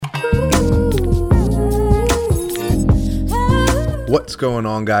What's going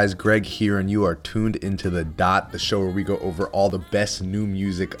on, guys? Greg here, and you are tuned into The Dot, the show where we go over all the best new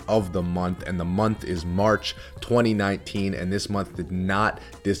music of the month, and the month is March 2019, and this month did not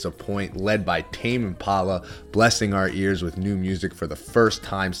disappoint, led by Tame Impala, blessing our ears with new music for the first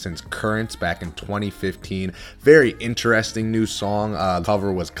time since Currents back in 2015. Very interesting new song. The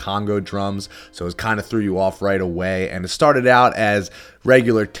cover was Congo drums, so it kind of threw you off right away, and it started out as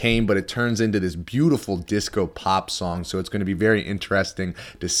regular Tame, but it turns into this beautiful disco pop song, so it's going to be very interesting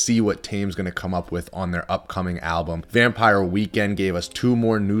to see what Tame's going to come up with on their upcoming album. Vampire Weekend gave us two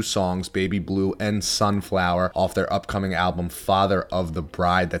more new songs, Baby Blue and Sunflower, off their upcoming album Father of the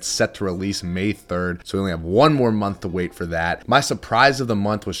Bride, that's set to release May 3rd, so we only have one more month to wait for that. My surprise of the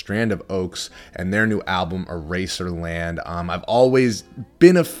month was Strand of Oaks and their new album Eraserland. I've always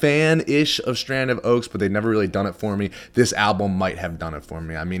been a fan-ish of Strand of Oaks, but they've never really done it for me. This album might have done it for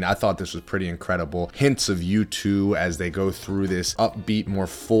me. I mean, I thought this was pretty incredible. Hints of U2 as they go through this upbeat, more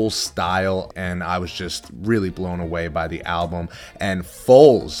full style, and I was just really blown away by the album. And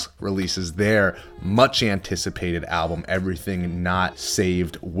Foals releases their much anticipated album, Everything Not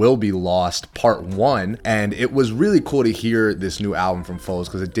Saved Will Be Lost Part 1, and it was really cool to hear this new album from Foals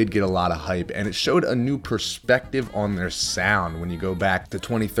because it did get a lot of hype, and it showed a new perspective on their sound. When you go back to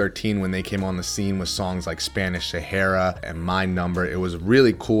 2013 when they came on the scene with songs like Spanish Sahara and My Number, it was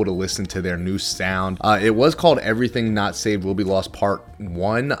really cool to listen to their new sound. It was called Everything Not Saved Will Be Lost Part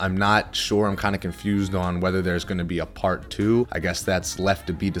 1. I'm not sure. I'm kind of confused on whether there's going to be a Part 2. I guess that's left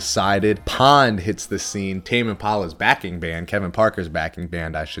to be decided. Pond hits the scene. Tame Impala's backing band, Kevin Parker's backing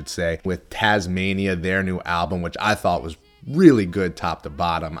band, I should say, with Tasmania, their new album, which I thought was really good top to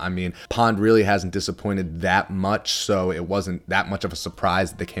bottom. I mean, Pond really hasn't disappointed that much, so it wasn't that much of a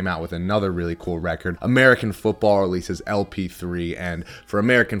surprise that they came out with another really cool record. American Football releases LP3, and for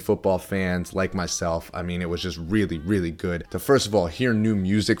American football fans like myself, I mean, it was just really, really good to, first of all, hear new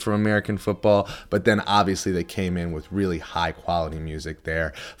music from American football, but then obviously they came in with really high quality music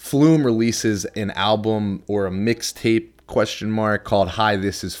there. Flume releases an album or a mixtape called Hi,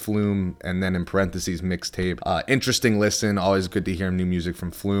 This Is Flume, and then in parentheses mixtape. Interesting listen, always good to hear new music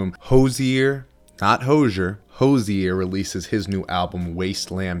from Flume. Hozier, not Hosier, Hozier releases his new album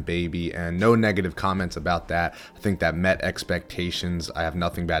Wasteland Baby, and no negative comments about that. I think that met expectations. I have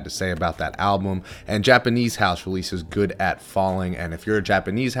nothing bad to say about that album. And Japanese House releases Good at Falling, and if you're a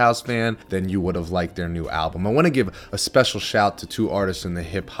Japanese House fan, then you would have liked their new album. I want to give a special shout to two artists in the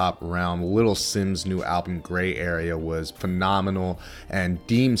hip-hop realm. Little Sim's new album Gray Area was phenomenal, and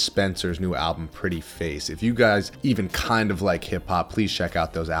Dean Spencer's new album Pretty Face. If you guys even kind of like hip-hop, please check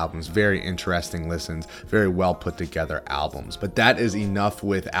out those albums. Very interesting listens, very well put together albums. But that is enough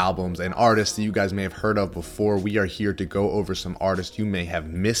with albums and artists that you guys may have heard of before. We are here to go over some artists you may have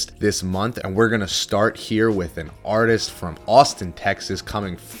missed this month, and we're gonna start here with an artist from Austin, Texas,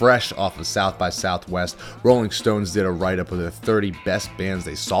 coming fresh off of South by Southwest. Rolling Stones did a write-up of the 30 best bands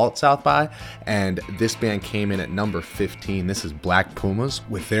they saw at South by, and this band came in at number 15. This is Black Pumas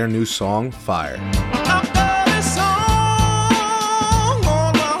with their new song Fire.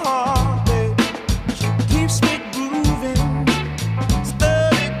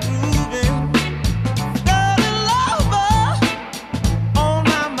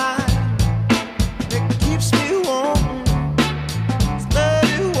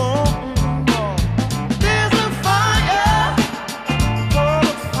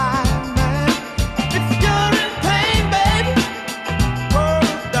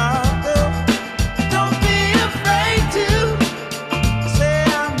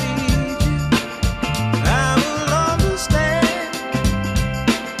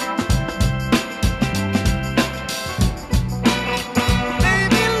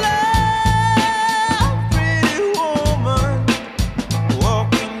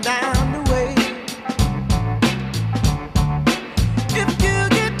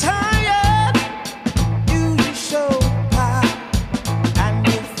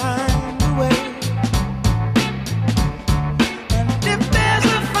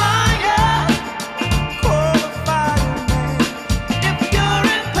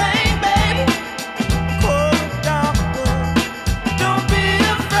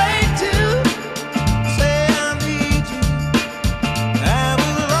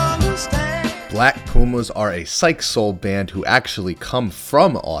 Black Pumas are a psych soul band who actually come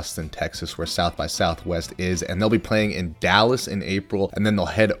from Austin, Texas, where South by Southwest is, and they'll be playing in Dallas in April, and then they'll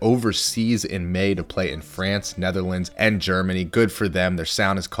head overseas in May to play in France, Netherlands, and Germany. Good for them. Their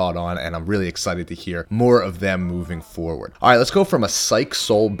sound is caught on, and I'm really excited to hear more of them moving forward. All right, let's go from a psych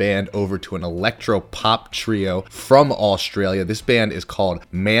soul band over to an electro pop trio from Australia. This band is called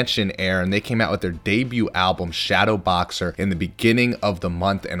Mansion Air, and they came out with their debut album Shadow Boxer in the beginning of the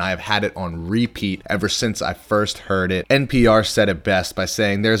month, and I have had it on repeat ever since I first heard it. NPR said it best by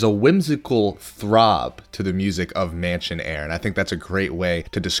saying there's a whimsical throb to the music of Mansion Air, and I think that's a great way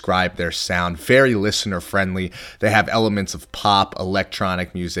to describe their sound. Very listener friendly. They have elements of pop,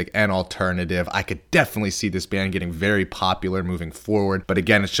 electronic music, and alternative. I could definitely see this band getting very popular moving forward, but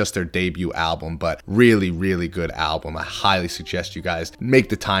again, it's just their debut album, but really, really good album. I highly suggest you guys make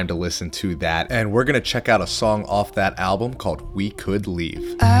the time to listen to that, and we're gonna check out a song off that album called We Could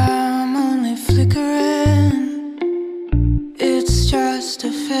Leave. I'm only flickering, it's just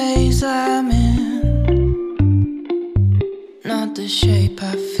a phase I'm in, not the shape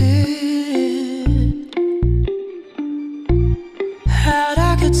I fit. How'd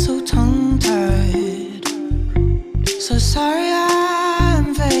I get so tongue-tied? So sorry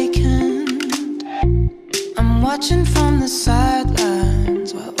I'm vacant. I'm watching from the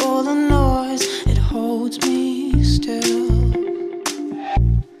sidelines while all the noise, it holds me still.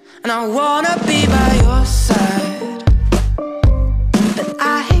 And I wanna be by your side, but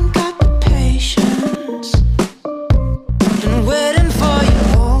I ain't got the patience. Been waiting for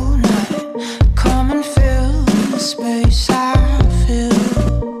you all night. Come and fill the space I feel.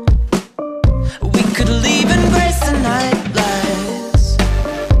 We could leave and grace the night lights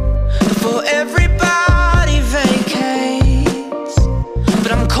before everybody vacates.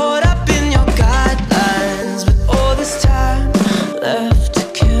 But I'm caught up in your guidelines with all this time left to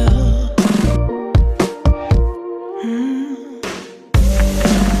kill.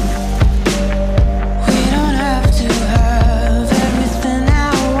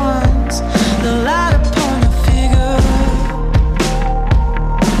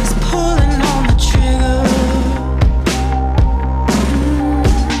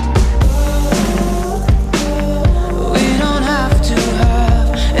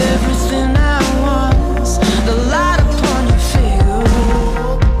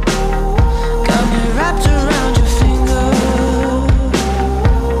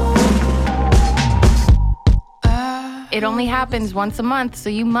 It only happens once a month, so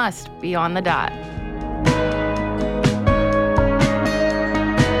you must be on the dot.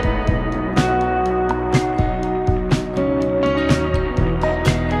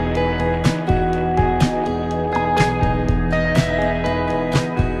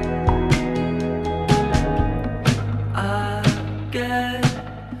 I get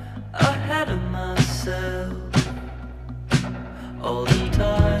ahead of myself all the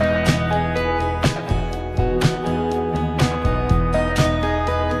time.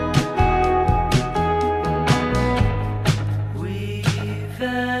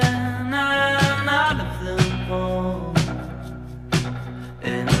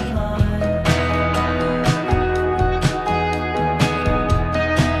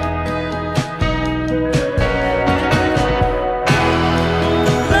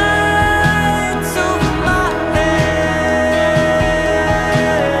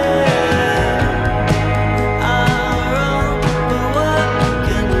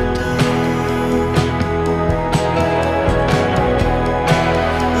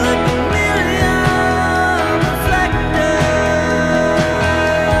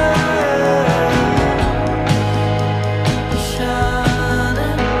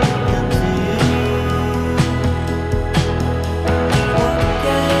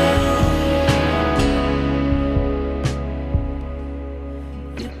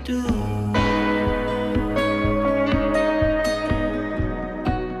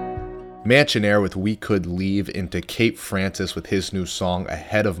 Mansion Air with We Could Leave into Cape Francis with his new song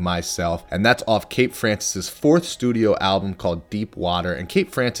Ahead of Myself, and that's off Cape Francis's fourth studio album called Deep Water. And Cape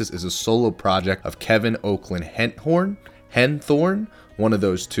Francis is a solo project of Kevin Oakland Henthorn, one of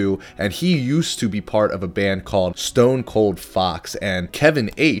those two, and he used to be part of a band called Stone Cold Fox. And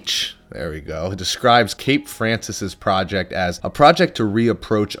Kevin H., there we go, describes Cape Francis's project as a project to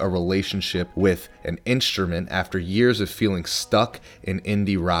reapproach a relationship with an instrument after years of feeling stuck in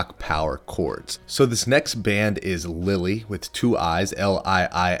indie rock power chords. So this next band is Lily with two I's,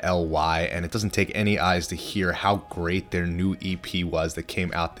 Lily, and it doesn't take any eyes to hear how great their new EP was that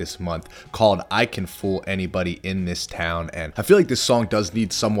came out this month called I Can Fool Anybody in This Town. And I feel like this song does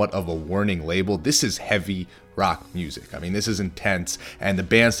need somewhat of a warning label. This is heavy rock music. I mean, this is intense, and the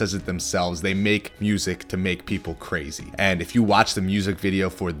band says it themselves. They make music to make people crazy. And if you watch the music video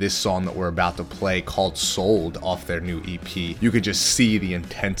for this song that we're about to play called Sold off their new EP, you could just see the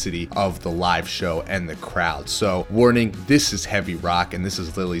intensity of the live show and the crowd. So warning, this is heavy rock, and this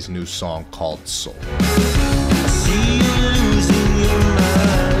is Lily's new song called Sold. I see you losing your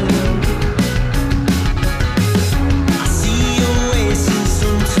mind. I see you wasting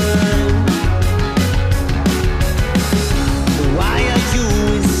some time. Why are you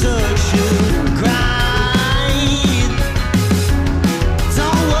in such a grind?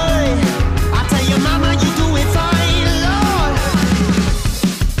 Don't worry, I'll tell your mama you do it fine, Lord.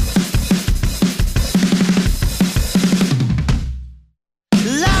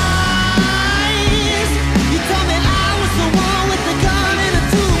 Lies, you told me I was the one with the gun and the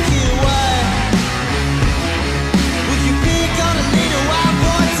toolkit. Why would you pick on a little wild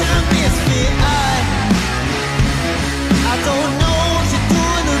boy time misfit? I don't know what you're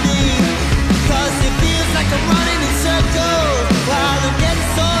doing to me, 'cause it feels like I'm running in circles while I'm getting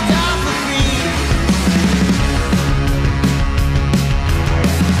sold out for free.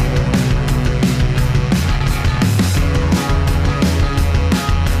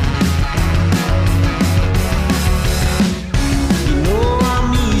 You know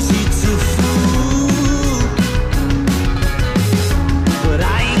I'm easy to fool, but I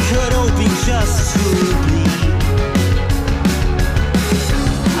ain't cut open just to bleed.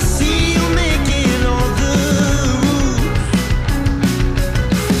 I see you making all the rules.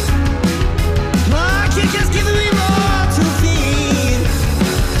 Mark, you're just giving me more to feed.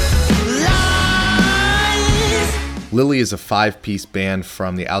 Lies. Lily is a 5-piece band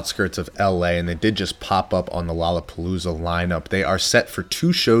from the outskirts of LA, and they did just pop up on the Lollapalooza lineup. They are set for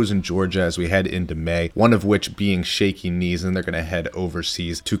 2 shows in Georgia as we head into May, one of which being Shaky Knees, and they're going to head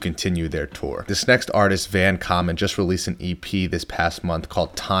overseas to continue their tour. This next artist, Van Common, just released an EP this past month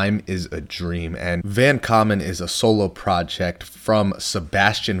called Time is a Dream, and Van Common is a solo project from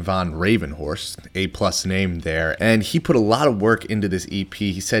Sebastian von Ravenhorst, A+ name there, and he put a lot of work into this EP.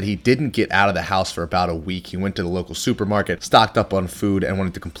 He said he didn't get out of the house for about a week. He went to the local supermarket, stocked up on food, and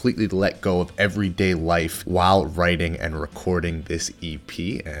wanted to completely let go of everyday life while writing and recording this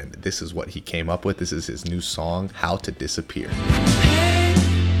EP, and this is what he came up with. This is his new song, How to Disappear. Hey,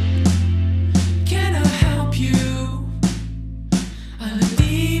 can I help you? I look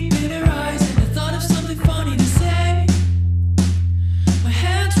deep in her eyes and I thought of something funny to say. My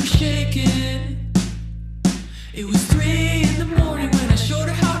hands were shaking. It was 3 in the morning when I showed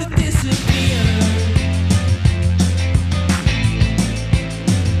her how to disappear.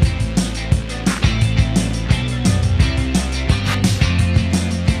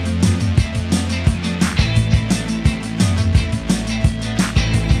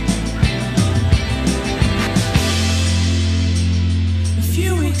 A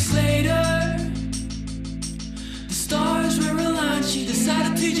few weeks later, the stars were aligned. She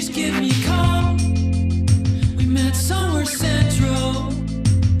decided to just give me a call. We met somewhere central.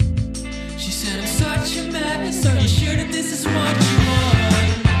 She said, I'm such a mess. Are you sure that this is what you want?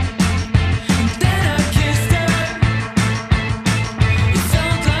 And then I kissed her. It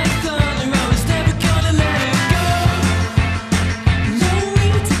sounds like thunder. I was never gonna let it go.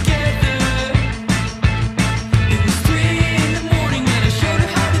 Lonely together. It was 3 in the morning and I showed her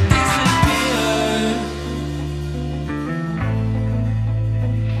how to disappear.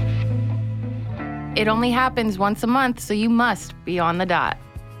 It only happens once a month, so you must be on the dot.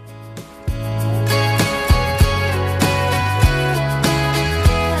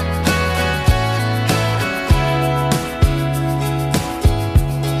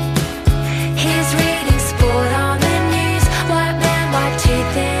 He's reading sport on the news. White man, white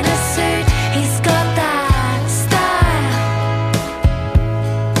teeth in a suit. He's got that style.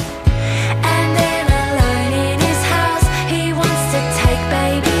 And then alone in his house, he wants to take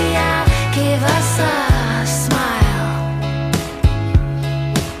baby out, give us a smile.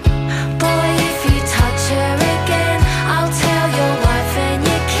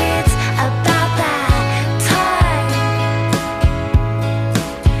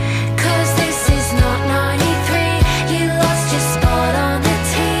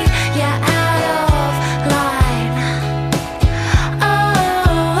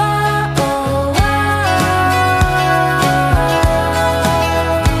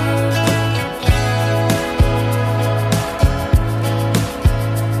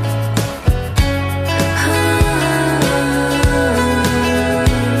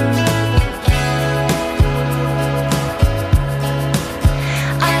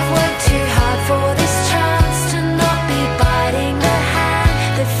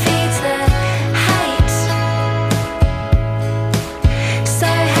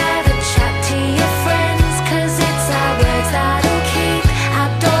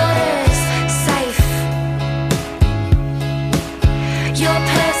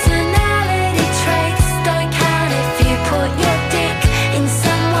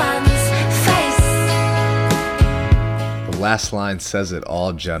 last line says it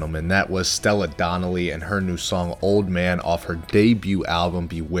all, gentlemen. That was Stella Donnelly and her new song Old Man off her debut album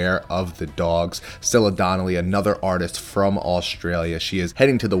Beware of the Dogs. Stella Donnelly, another artist from Australia. She is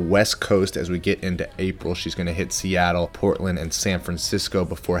heading to the West Coast as we get into April. She's going to hit Seattle, Portland, and San Francisco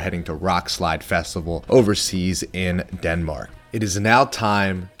before heading to Rockslide Festival overseas in Denmark. It is now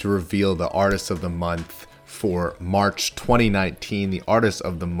time to reveal the artist of the month for March 2019. The artist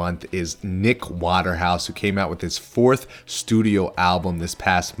of the month is Nick Waterhouse, who came out with his 4th studio album this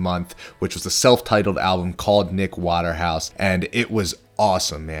past month, which was a self-titled album called Nick Waterhouse, and it was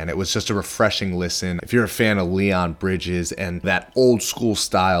awesome, man. It was just a refreshing listen. If you're a fan of Leon Bridges and that old school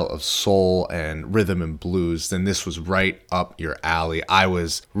style of soul and rhythm and blues, then this was right up your alley. I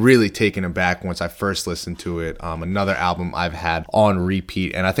was really taken aback once I first listened to it. Another album I've had on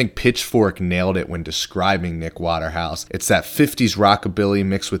repeat, and I think Pitchfork nailed it when describing Nick Waterhouse. It's that 50s rockabilly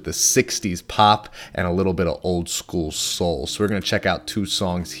mixed with the 60s pop and a little bit of old school soul. So we're going to check out 2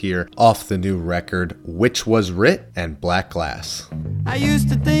 songs here off the new record, Which Was Writ and Black Glass. I used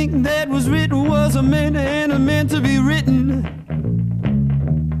to think that was written was a meant and a meant to be written.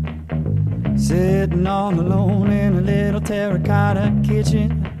 Sitting all alone in a little terracotta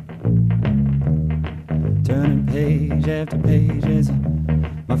kitchen, turning page after page as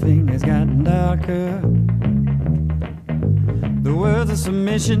my fingers gotten darker. The words of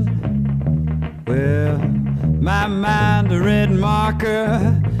submission, well, my mind a red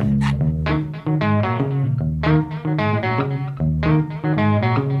marker.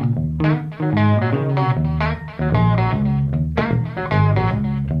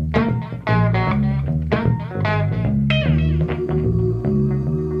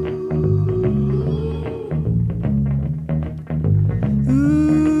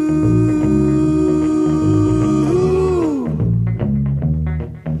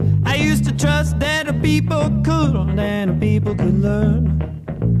 People could learn.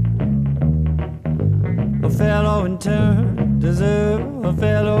 A fellow in turn deserve a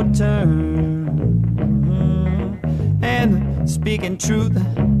fellow turn. And speaking truth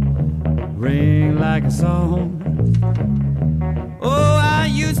ring like a song. Oh, I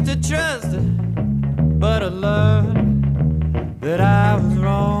used to trust, but I learned that I was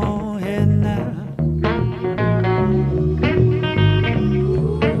wrong. And now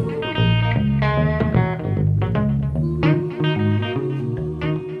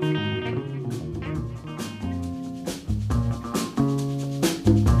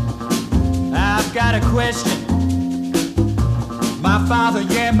got a question. My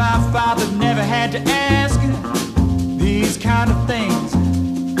father never had to ask these kind of things.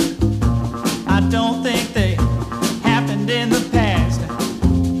 I don't think they happened in the past.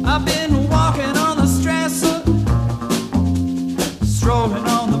 I've been walking on the Strasser, strolling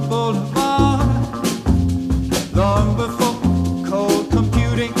on the boulevard, long before cold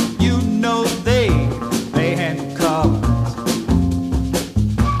computing. You know they had cars.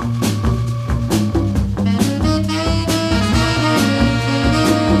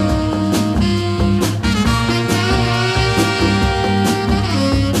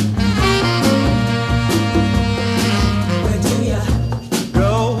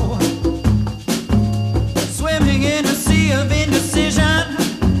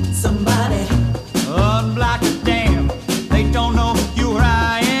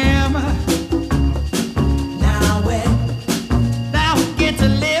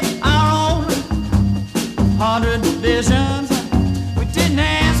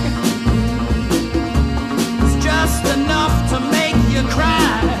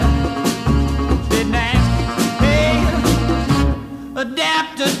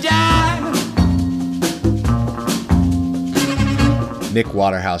 Nick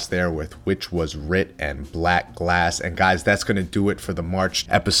Waterhouse there with Which Was Writ and Black Glass. And guys, that's going to do it for the March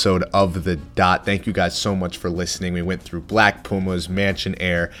episode of The Dot. Thank you guys so much for listening. We went through Black Pumas, Mansion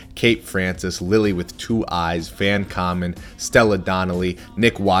Air, Cape Francis, Lily with Two Eyes, Van Common, Stella Donnelly.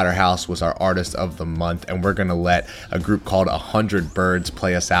 Nick Waterhouse was our artist of the month, and we're going to let a group called 100 Birds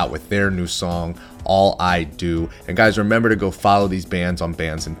play us out with their new song, All I Do. And guys, remember to go follow these bands on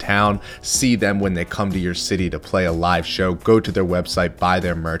Bands in Town. See them when they come to your city to play a live show. Go to their website, buy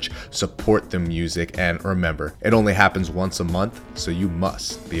their merch, support the music, and remember, it only happens once a month, so you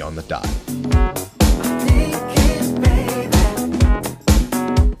must be on the dot.